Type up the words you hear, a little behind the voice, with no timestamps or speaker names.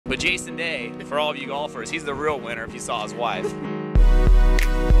But Jason Day, for all of you golfers, he's the real winner if you saw his wife.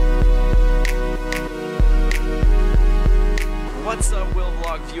 What's up,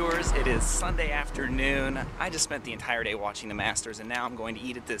 WillVlog viewers? It is Sunday afternoon. I just spent the entire day watching the Masters, and now I'm going to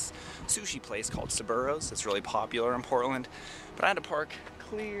eat at this sushi place called SABURO'S. It's really popular in Portland, but I had to park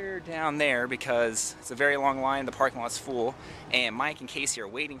clear down there because it's a very long line. The parking lot's full, and Mike and Casey are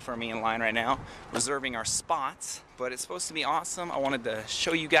waiting for me in line right now, reserving our spots. But it's supposed to be awesome. I wanted to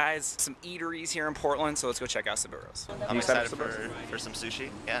show you guys some eateries here in Portland, so let's go check out SABURO'S. I'm excited for some sushi.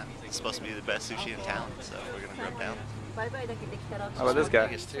 Yeah, it's supposed to be the best sushi in town, so we're gonna grub down. How about this guy?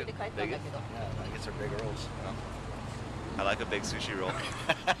 Biggest too. Big? Yeah, I guess they're big rolls. I like a big sushi roll.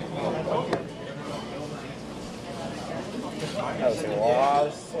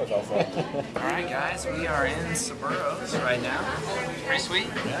 Alright guys, we are in SABURO'S right now. Pretty sweet.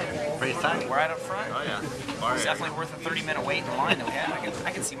 Yeah, pretty exciting. We're right up front. Oh yeah. It's definitely worth a 30-minute wait in the line that we had.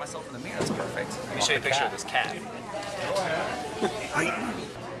 I can see myself in the mirror. That's perfect. Let me show you a picture of this cat.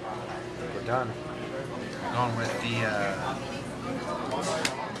 We're done. Going with the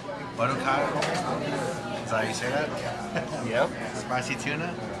Budokai. Is that how you say that? Yep. Spicy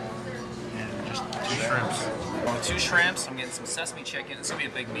tuna and just 2 shrimps. Going 2 shrimps. I'm getting some sesame chicken. It's gonna be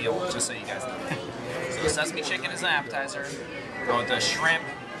a big meal, just so you guys know. So the sesame chicken is an appetizer. Going with the shrimp,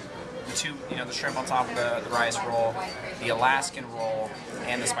 the shrimp on top of the rice roll, the Alaskan roll,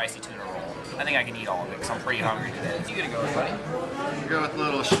 and the spicy tuna roll. I think I can eat all of it because I'm pretty hungry today. You gonna go with, buddy? We go with a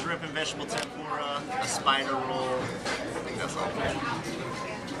little shrimp and vegetable tempura, a spider roll. I think that's all.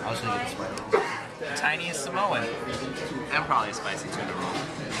 I was gonna get the spider roll. The tiniest Samoan. And probably a spicy tuna roll.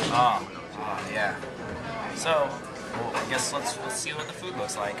 Oh, yeah. So, well, I guess let's see what the food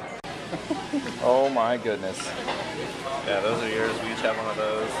looks like. Oh my goodness. Yeah, those are yours. We each have one of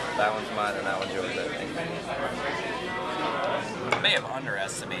those. That one's mine and that one's yours, I think. I may have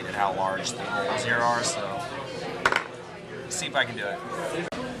underestimated how large the rolls here are, so let's see if I can do it.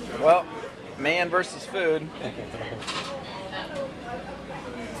 Well, man versus food.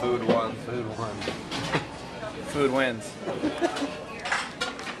 Food won. Food won. Food wins.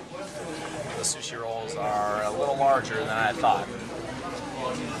 The sushi rolls are a little larger than I thought.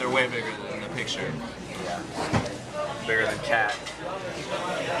 They're way bigger than the picture. Yeah. Bigger than cat.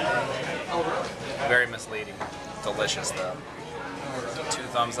 Very misleading. Delicious though. 2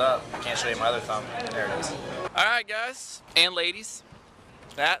 thumbs up. Can't show you my other thumb. There it is. Alright guys and ladies.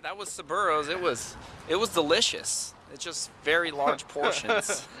 That was SABURO'S. It was delicious. It's just very large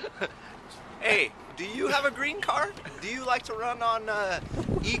portions. Hey, do you have a green car? Do you like to run on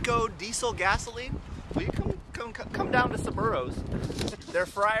eco diesel gasoline? Will you come down to SABURO'S? Their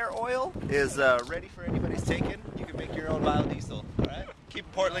fryer oil is ready for anybody's taking. You can make your own biodiesel, alright?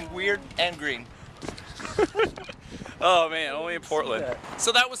 Keep Portland weird and green. Oh man, only in Portland.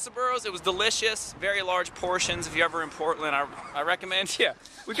 So that was SABURO'S. It was delicious, very large portions. If you're ever in Portland, I recommend. Yeah,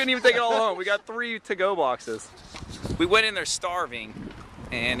 we couldn't even take it all home. We got 3 to-go boxes. We went in there starving,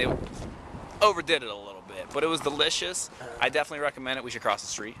 and it overdid it a little bit, but it was delicious. I definitely recommend it. We should cross the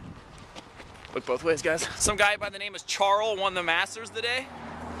street. Look both ways, guys. Some guy by the name of Charles won the Masters today.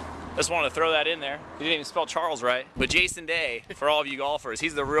 Just wanted to throw that in there. He didn't even spell Charles right. But Jason Day, for all of you golfers,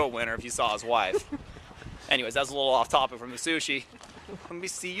 he's the real winner if you saw his wife. Anyways, that's a little off topic from the sushi. Let me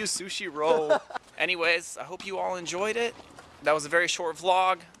see you sushi roll. Anyways, I hope you all enjoyed it. That was a very short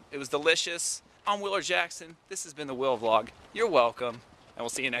vlog. It was delicious. I'm Clayton Jackson. This has been the WillVlog. You're welcome, and we'll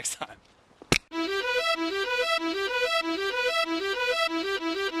see you next time.